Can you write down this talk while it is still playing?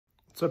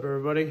What's up,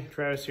 everybody?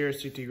 Travis here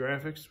at CT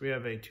Graphics. We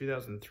have a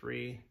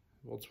 2003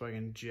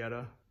 Volkswagen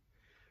Jetta.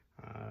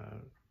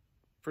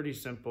 Pretty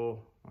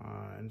simple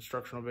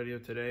instructional video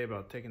today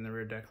about taking the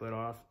rear deck lid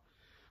off,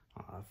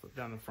 flip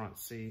down the front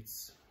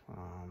seats,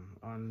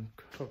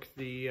 unhook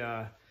the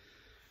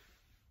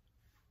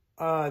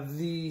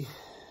third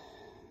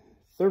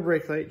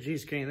brake light.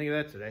 Jeez, can't even think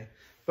of that today.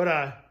 But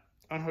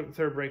unhook the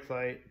third brake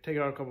light, take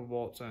out a couple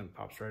bolts, and it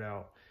pops right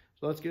out.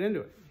 So let's get into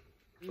it.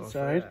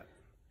 Inside,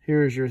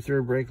 here's your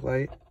third brake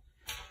light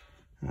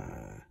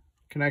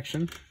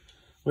connection.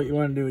 What you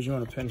want to do is you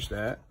want to pinch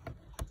that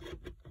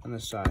on the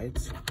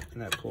sides, and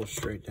that pulls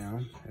straight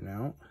down and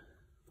out.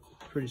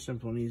 Pretty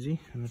simple and easy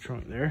in the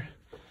trunk there.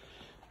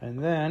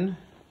 And then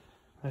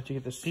after you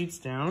get the seats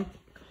down,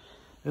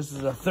 this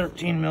is a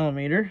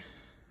 13mm.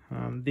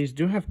 These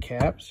do have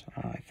caps.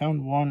 I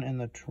found one in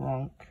the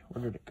trunk.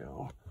 Where did it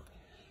go?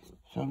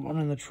 Found one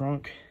in the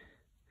trunk.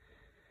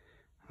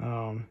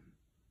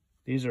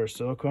 These are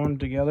silicone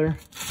together.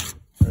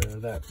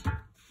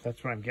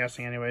 That's what I'm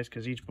guessing anyways,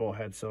 because each bolt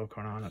had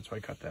silicone on it, so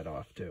I cut that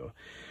off too.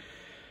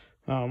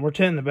 We're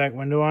tinting the back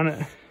window on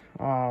it.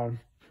 And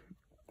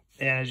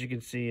as you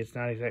can see, it's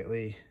not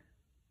exactly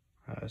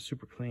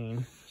super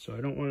clean, so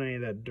I don't want any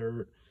of that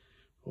dirt,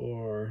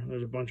 or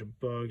there's a bunch of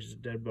bugs,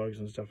 dead bugs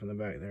and stuff in the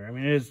back there. I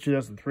mean, it is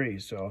 2003,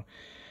 so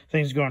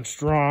things going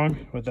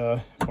strong with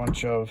a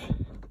bunch of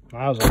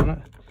miles on it.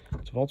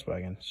 It's a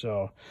Volkswagen.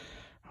 So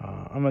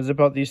I'm gonna zip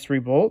out these 3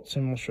 bolts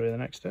and we'll show you the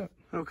next step.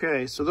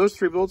 Okay, so those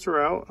 3 bolts are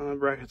out. The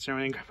brackets and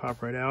everything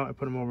pop right out. I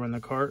put them over in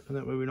the cart, and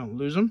that way we don't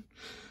lose them.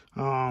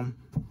 A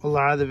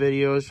lot of the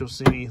videos you'll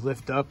see me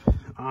lift up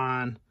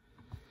on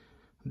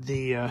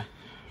the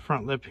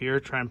front lip here,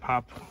 try and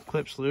pop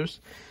clips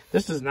loose.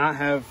 This does not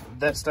have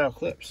that style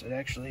clips. It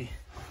actually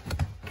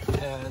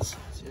has,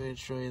 see if I can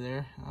show you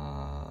there,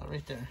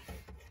 right there.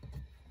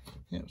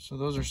 Yep, so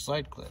those are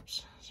slide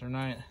clips. So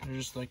they're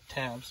just like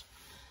tabs.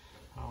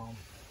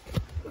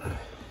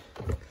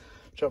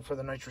 Watch out for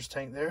the nitrous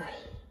tank there,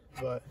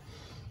 but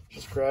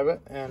just grab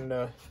it and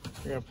you're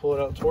gonna pull it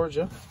out towards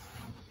you.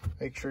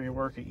 Make sure you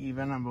work it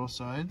even on both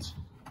sides,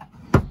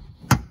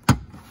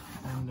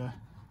 and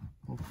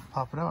we'll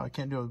pop it out. I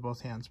can't do it with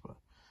both hands,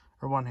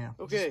 or one hand.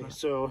 Okay,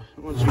 so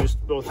once you use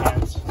both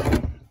hands,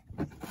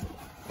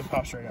 it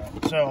pops right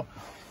out. So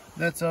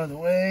that's out of the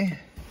way.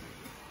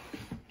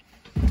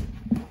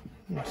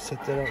 I'll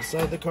set that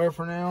outside the car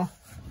for now.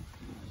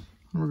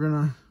 We're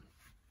gonna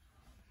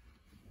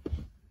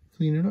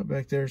clean it up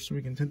back there so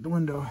we can tint the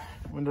window.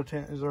 Window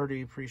tint is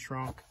already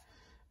pre-shrunk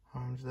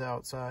to the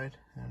outside,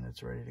 and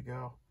it's ready to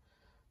go.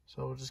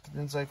 So we'll just get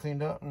the inside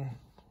cleaned up and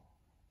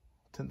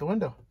tint the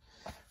window.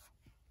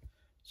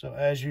 So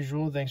as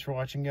usual, thanks for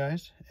watching,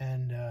 guys,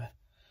 and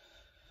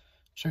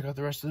check out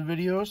the rest of the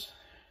videos.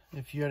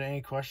 If you had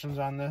any questions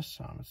on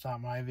this, it's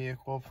not my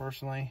vehicle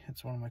personally,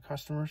 it's one of my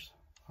customers.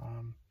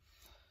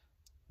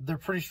 They're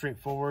pretty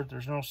straightforward.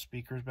 There's no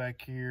speakers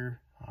back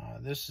here.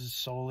 This is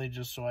solely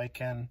just so I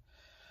can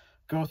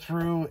go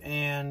through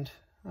and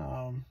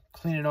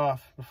clean it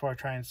off before I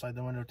try and slide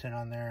the window tint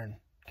on there and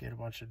get a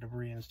bunch of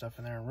debris and stuff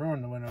in there and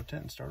ruin the window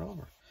tint and start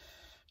over.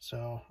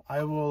 So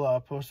I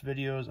will post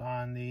videos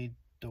on the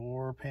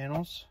door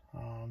panels.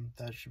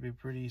 That should be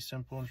pretty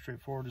simple and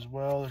straightforward as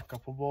well. There's a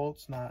couple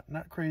bolts,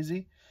 not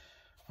crazy.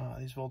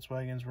 These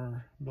Volkswagens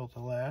were built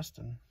to last,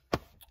 and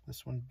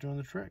this one's doing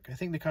the trick. I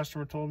think the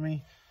customer told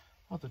me,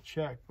 I'll have to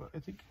check, but I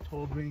think he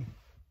told me,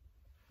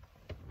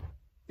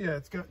 yeah,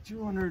 it's got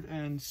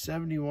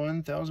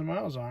 271,000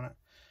 miles on it,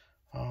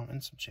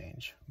 and some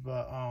change.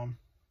 But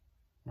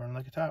running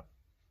like a top.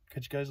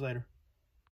 Catch you guys later.